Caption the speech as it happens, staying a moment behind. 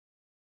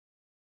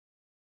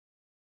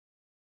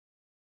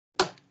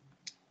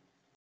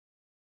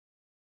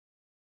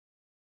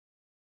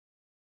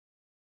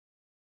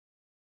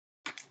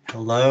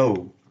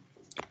Hello.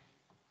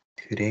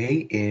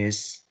 Today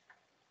is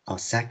our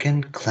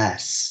second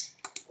class.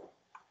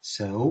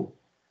 So,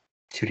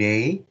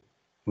 today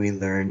we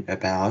learn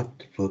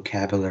about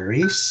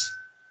vocabularies,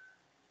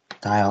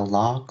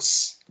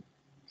 dialogues,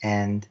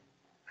 and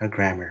a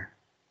grammar.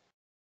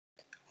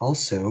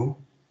 Also,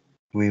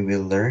 we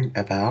will learn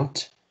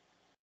about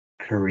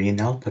Korean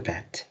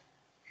alphabet,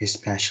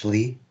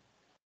 especially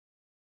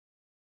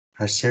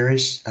a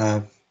series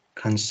of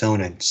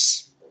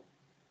consonants.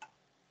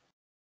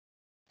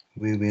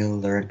 We will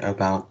learn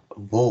about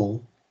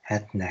vowel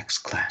at next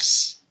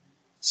class.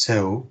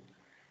 So,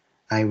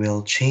 I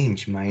will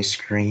change my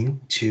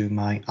screen to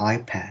my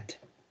iPad.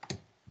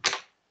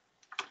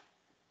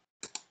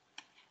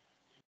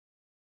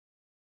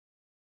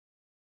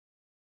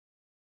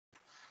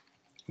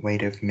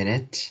 Wait a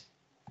minute.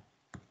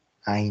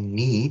 I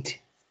need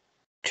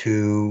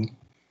to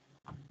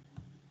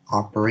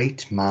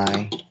operate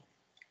my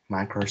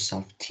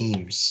Microsoft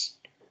Teams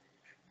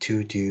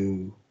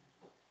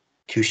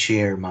to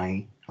share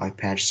my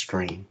iPad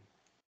screen.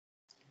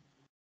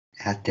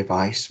 Add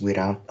device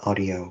without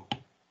audio.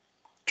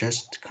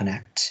 Just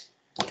connect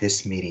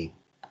this meeting.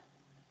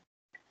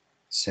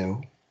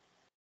 So,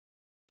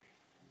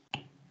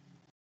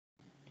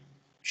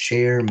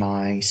 share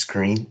my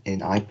screen in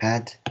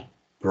iPad.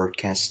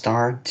 Broadcast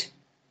start.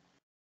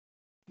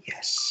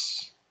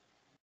 Yes.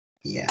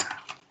 Yeah.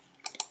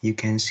 You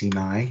can see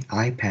my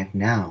iPad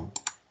now.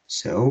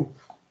 So,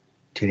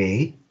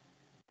 today,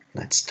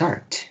 let's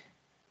start.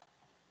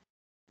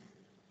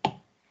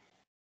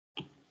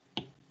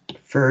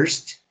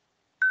 First,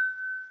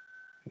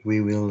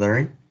 we will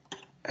learn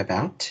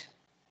about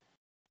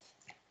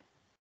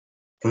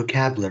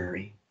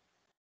vocabulary.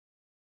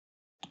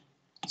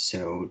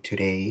 So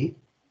today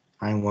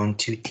I want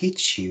to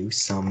teach you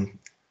some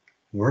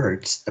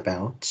words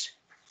about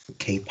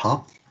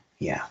K-pop.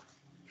 Yeah.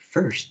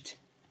 First,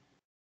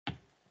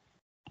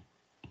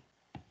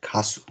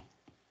 가수.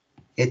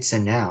 It's a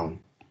noun.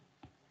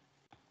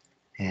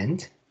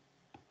 And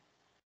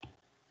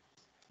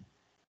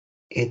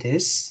it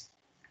is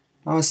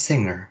a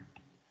singer.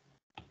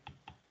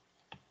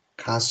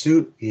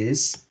 가수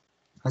is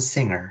a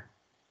singer.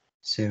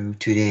 So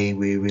today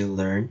we will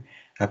learn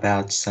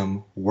about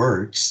some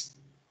words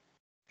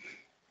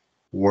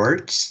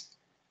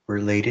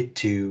related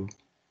to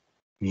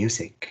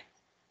music.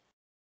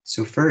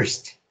 So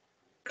first,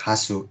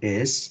 가수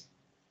is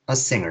a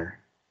singer.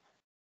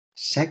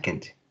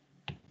 Second,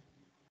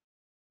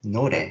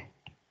 노래.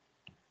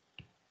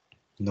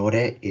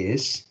 노래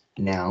is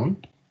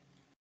noun.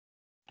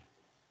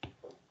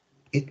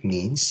 It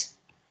means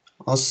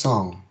a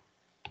song.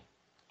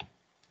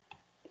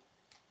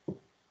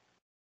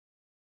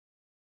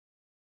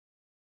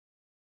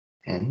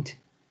 And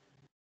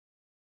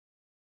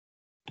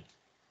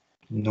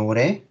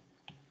노래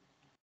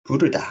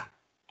부르다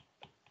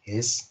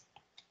is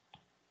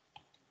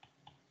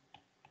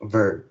a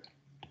verb.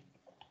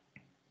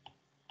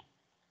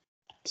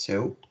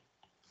 So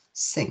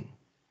sing.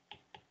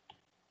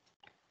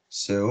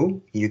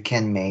 So you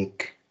can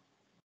make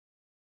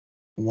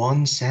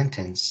one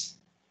sentence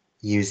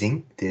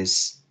using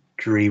these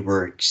three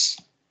words.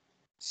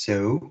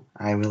 So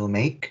I will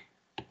make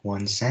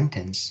one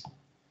sentence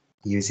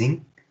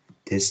using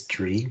these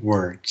three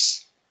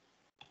words.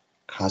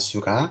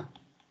 가수가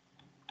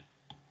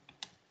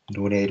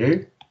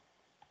노래를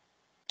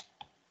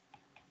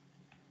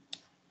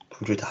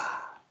부르다.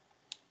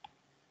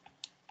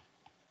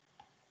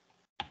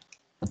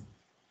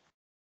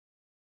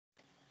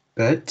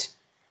 But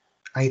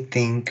I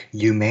think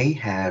you may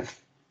have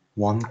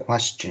one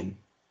question.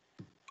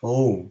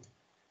 Oh,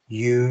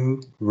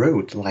 you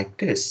wrote like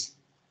this,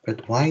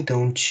 but why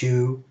don't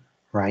you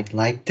write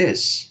like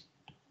this?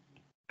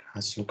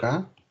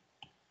 가수가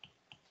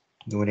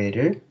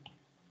노래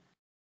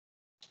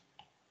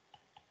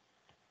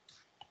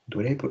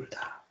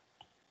부르다.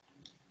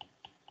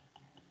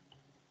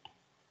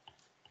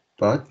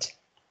 But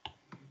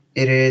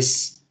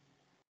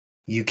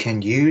you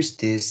can use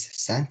this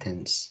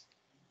sentence,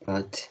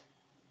 but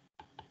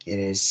it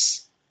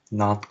is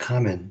not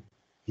common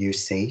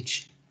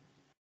usage.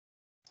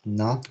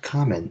 Not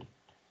common.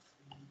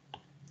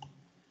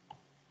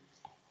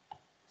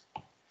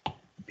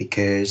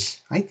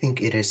 Because I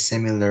think it is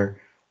similar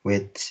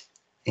with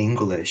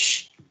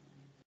English.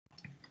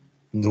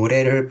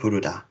 노래를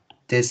부르다.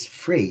 This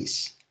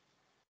phrase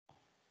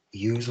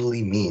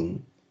usually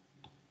mean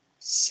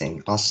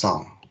sing a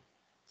song.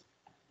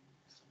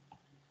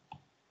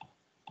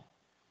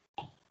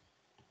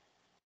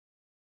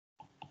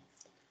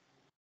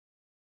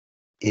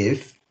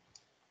 If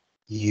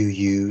you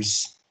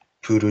use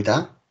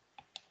부르다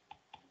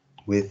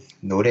with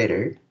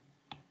노래를,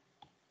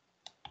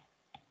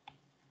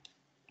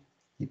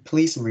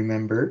 please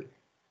remember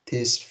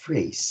this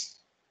phrase.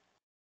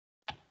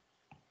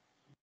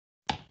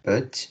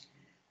 But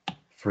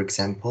for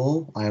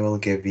example, I will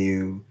give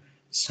you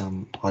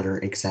some other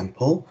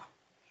example.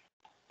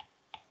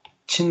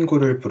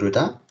 친구를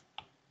부르다.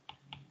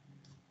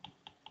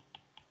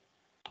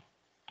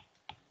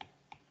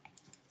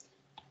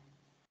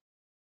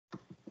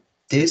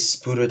 This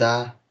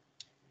부르다,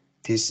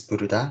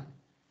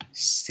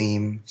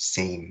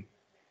 same.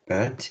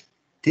 But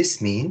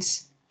this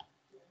means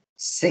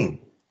sing.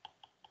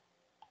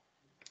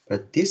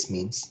 But this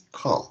means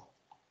call.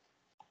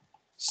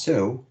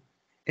 So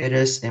it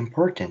is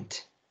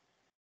important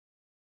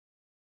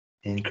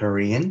in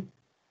Korean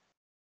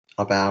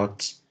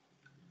about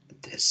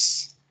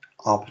this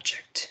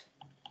object.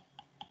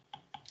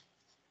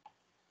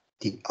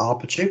 The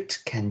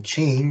object can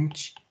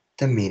change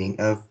the meaning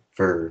of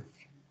verb.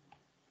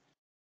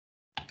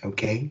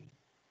 Okay?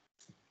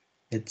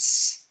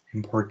 It's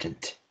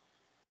important.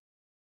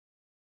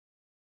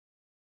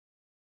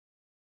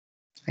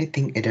 I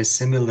think it is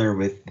similar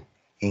with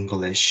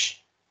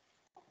English.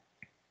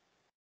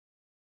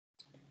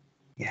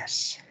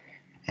 Yes.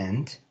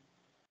 And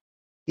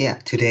yeah,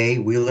 today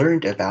we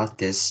learned about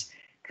this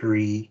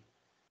 3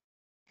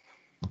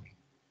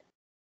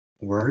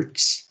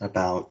 words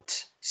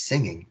about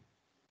singing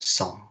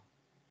song.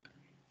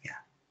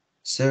 Yeah.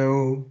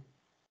 So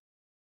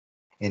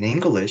in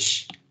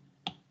English,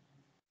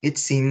 it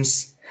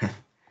seems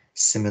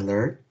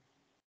similar,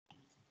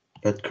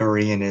 but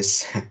Korean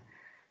is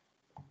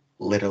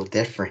little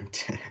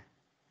different.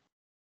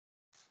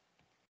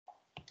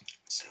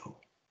 So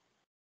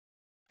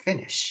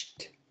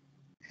finished.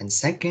 And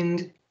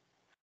second,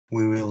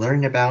 we will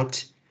learn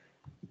about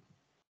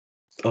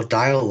a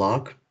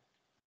dialogue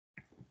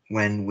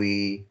when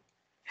we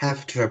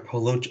have to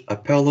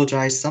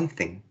apologize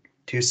something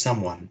to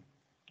someone.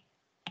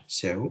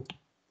 So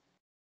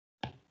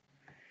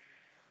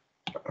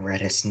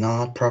red is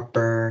not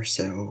proper,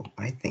 so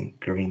I think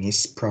green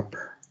is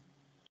proper.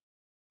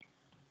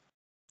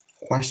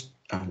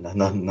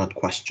 Not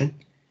question.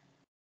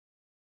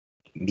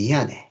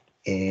 미안해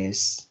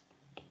is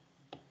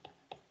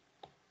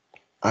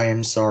I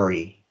am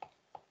sorry.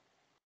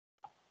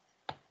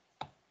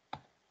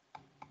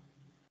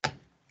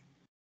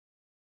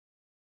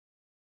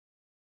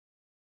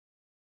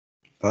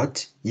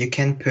 But you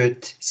can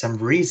put some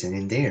reason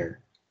in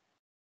there.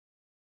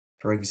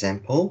 For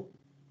example,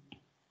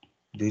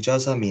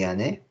 늦어서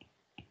미안해.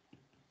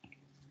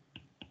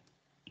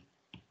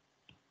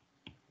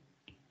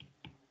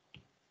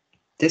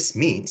 This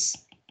means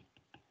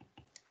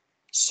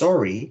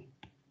sorry,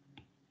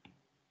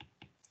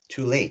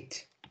 too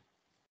late.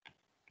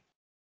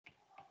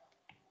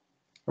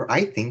 Or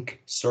I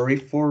think sorry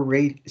for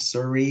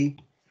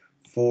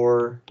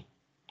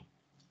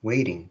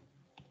waiting.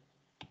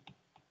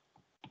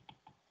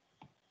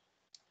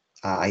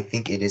 I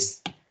think it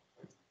is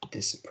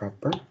this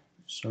proper.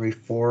 Sorry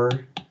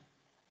for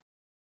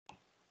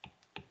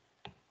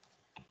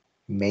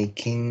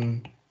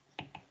making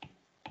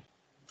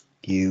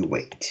you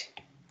wait.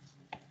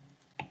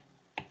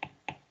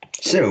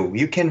 So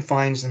you can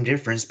find some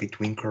difference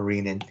between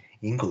Korean and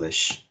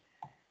English.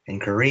 In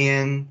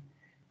Korean,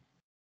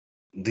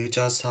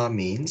 늦어서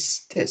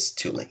means this,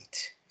 too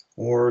late,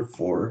 or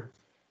for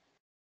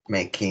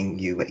making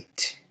you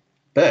wait.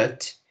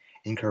 But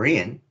in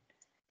Korean,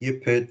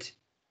 you put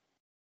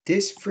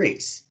this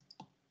phrase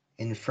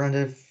in front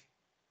of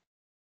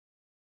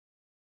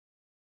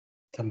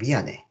더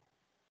미안해.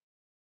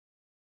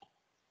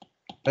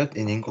 But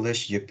in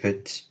English, you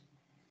put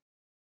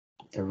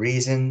the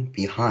reason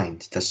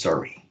behind the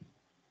sorry.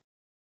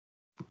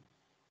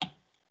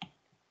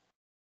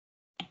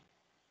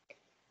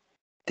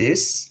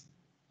 This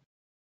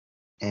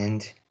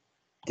and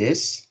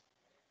this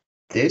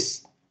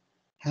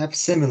have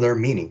similar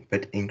meaning,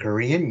 but in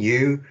Korean,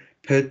 you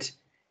put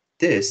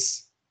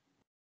this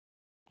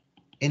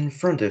in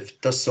front of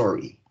the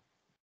sorry.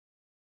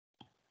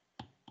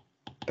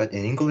 But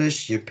in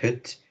English, you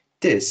put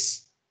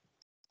this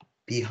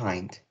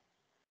behind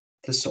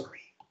the sorry.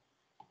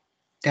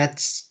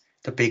 That's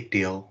the big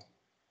deal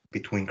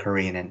between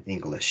Korean and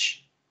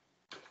English.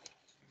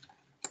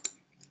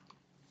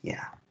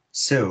 Yeah.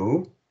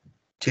 So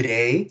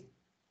today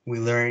we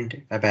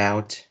learned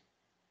about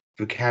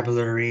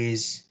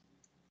vocabularies,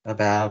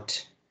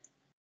 about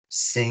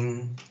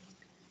sing.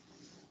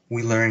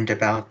 We learned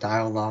about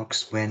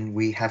dialogues when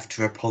we have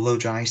to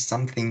apologize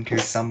something to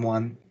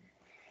someone.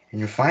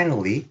 And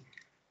finally,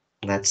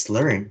 let's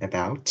learn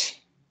about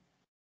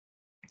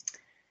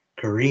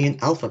Korean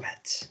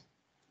alphabet.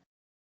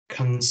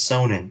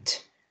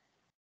 Consonant.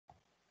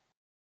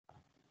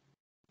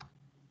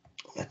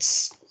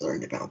 Let's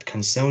learn about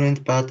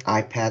consonant, but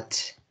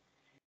iPad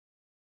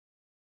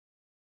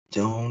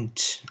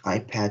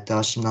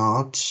does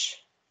not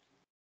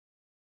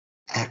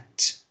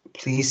act.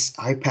 Please,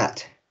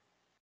 iPad.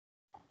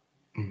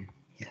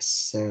 Yes,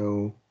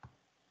 so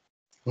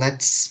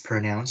let's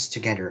pronounce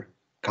together.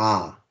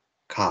 Ka,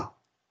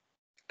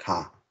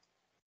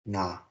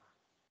 na,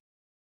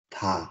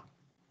 ta,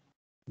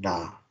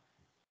 da,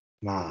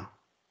 ma,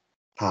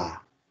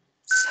 pa,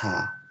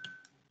 sa.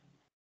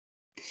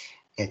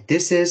 And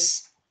this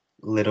is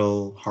a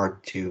little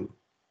hard to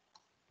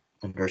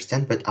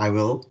understand, but I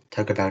will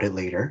talk about it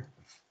later.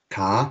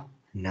 Ka,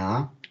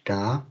 na,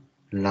 da,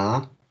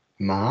 la,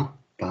 ma,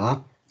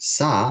 pa,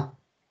 sa,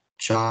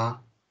 cha,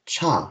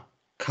 cha,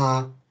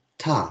 ka,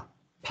 ta,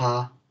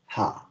 pa,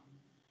 ha.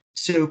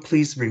 So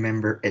please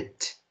remember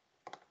it.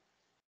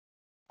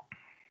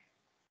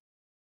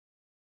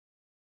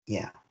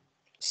 Yeah.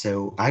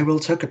 So I will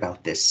talk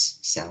about this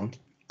sound.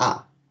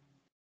 Ah.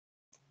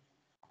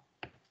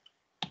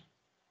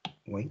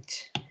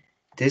 Wait.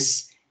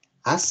 This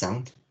ah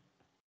sound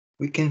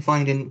we can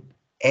find in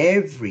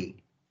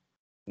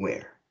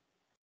everywhere.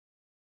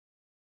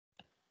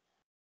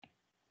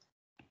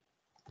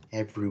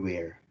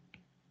 Everywhere.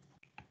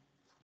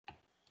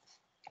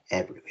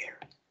 Everywhere.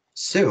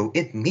 So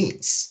it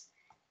means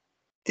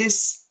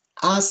this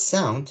ah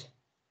sound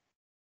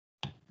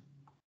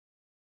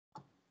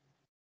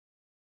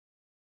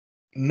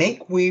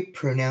make we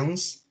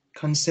pronounce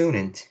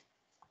consonant.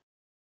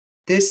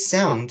 This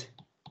sound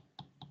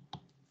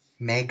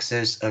makes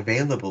us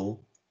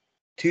available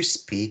to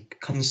speak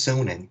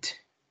consonant.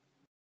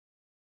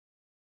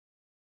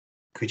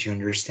 Could you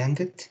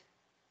understand it?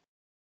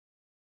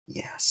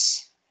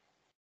 Yes.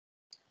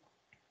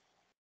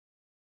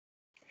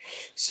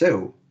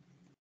 So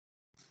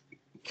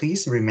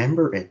please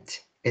remember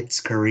it.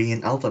 It's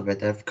Korean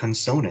alphabet of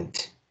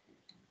consonant.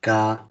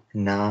 Ga,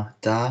 na,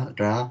 da,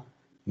 ra,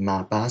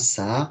 ma, ba,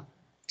 sa,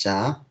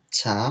 ja,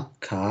 cha,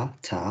 ka,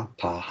 ta,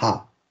 pa,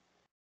 ha.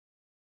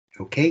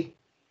 Okay?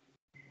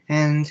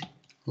 And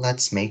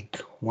let's make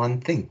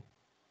one thing.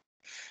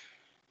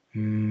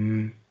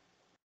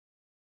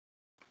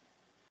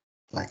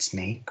 Let's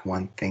make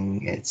one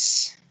thing.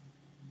 It's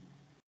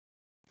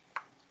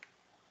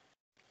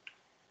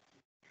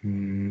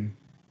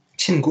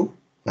친구.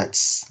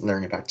 Let's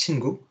learn about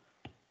친구.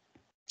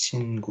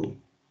 친구.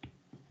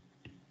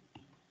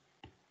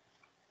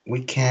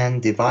 We can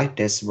divide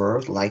this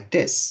word like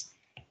this.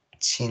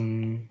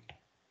 친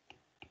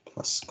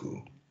plus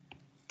구.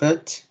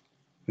 But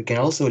we can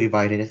also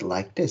divide it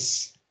like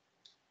this.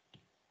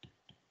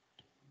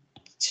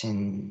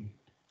 친.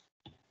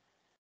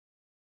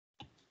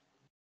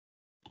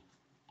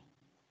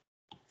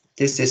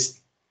 This is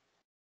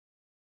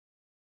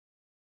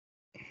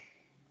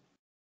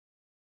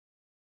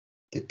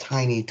the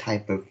tiny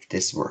type of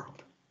this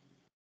world.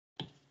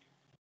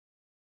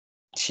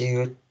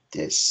 치읓,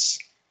 this,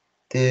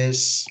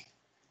 this,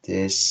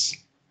 this,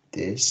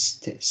 this,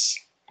 this.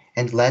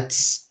 And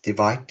let's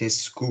divide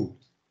this 구.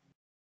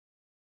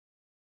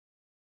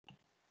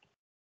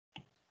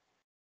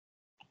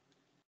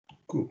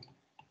 구.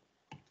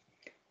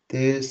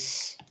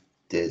 This,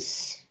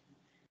 this,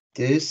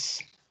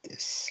 this,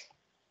 this.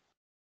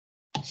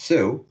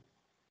 So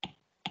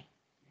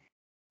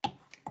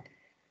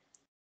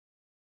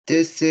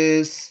this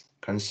is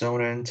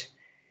consonant,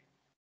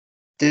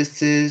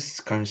 this is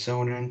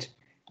consonant,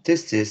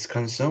 this is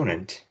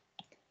consonant.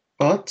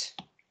 But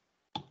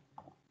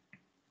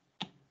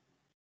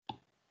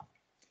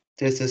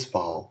this is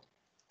vowel,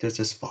 this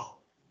is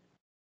vowel.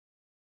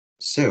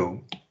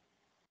 So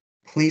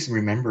please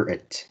remember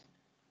it.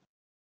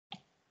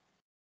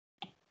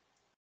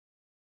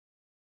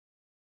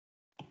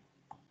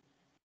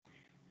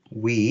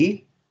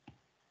 We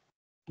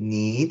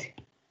need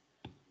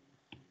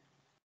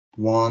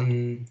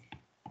one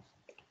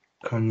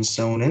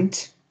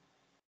consonant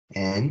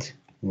and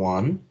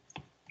one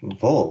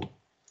vowel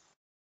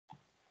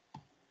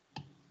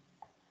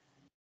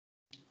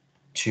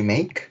to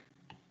make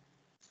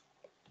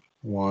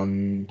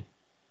one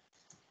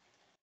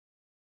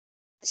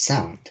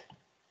sound.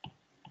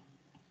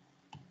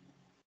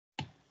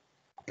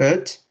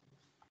 But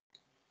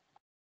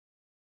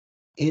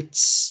it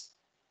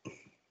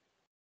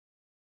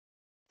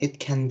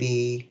can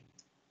be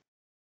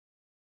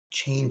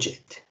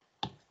changed.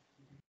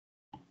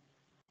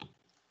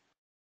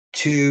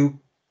 Two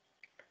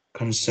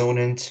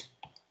consonant,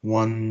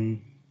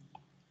 one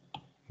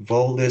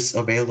vowel is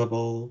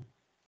available.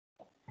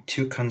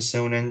 Two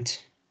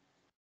consonant,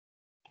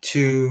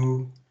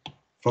 two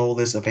vowel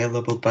is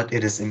available, but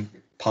it is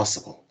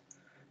impossible.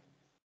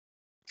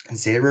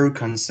 Zero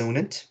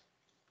consonant,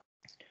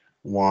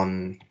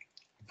 one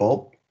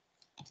vowel,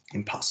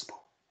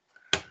 impossible.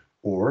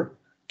 Or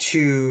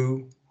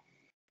two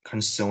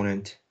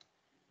consonant,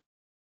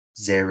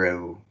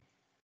 zero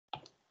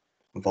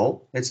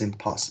vowel, it's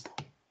impossible.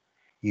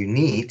 You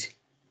need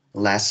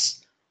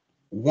less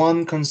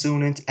one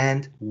consonant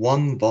and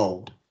one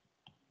vowel.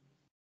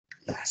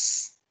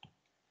 Less.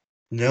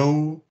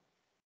 No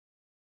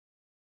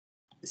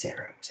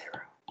zero.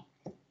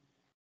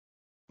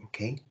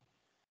 Okay?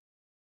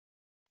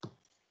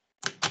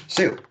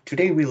 So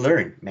today we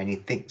learned many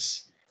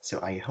things.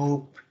 So I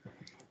hope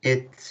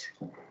it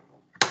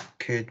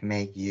could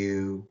make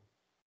you,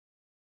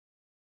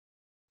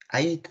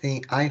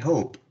 I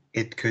hope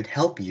it could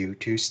help you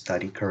to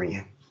study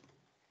Korean.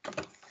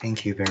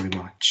 Thank you very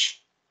much.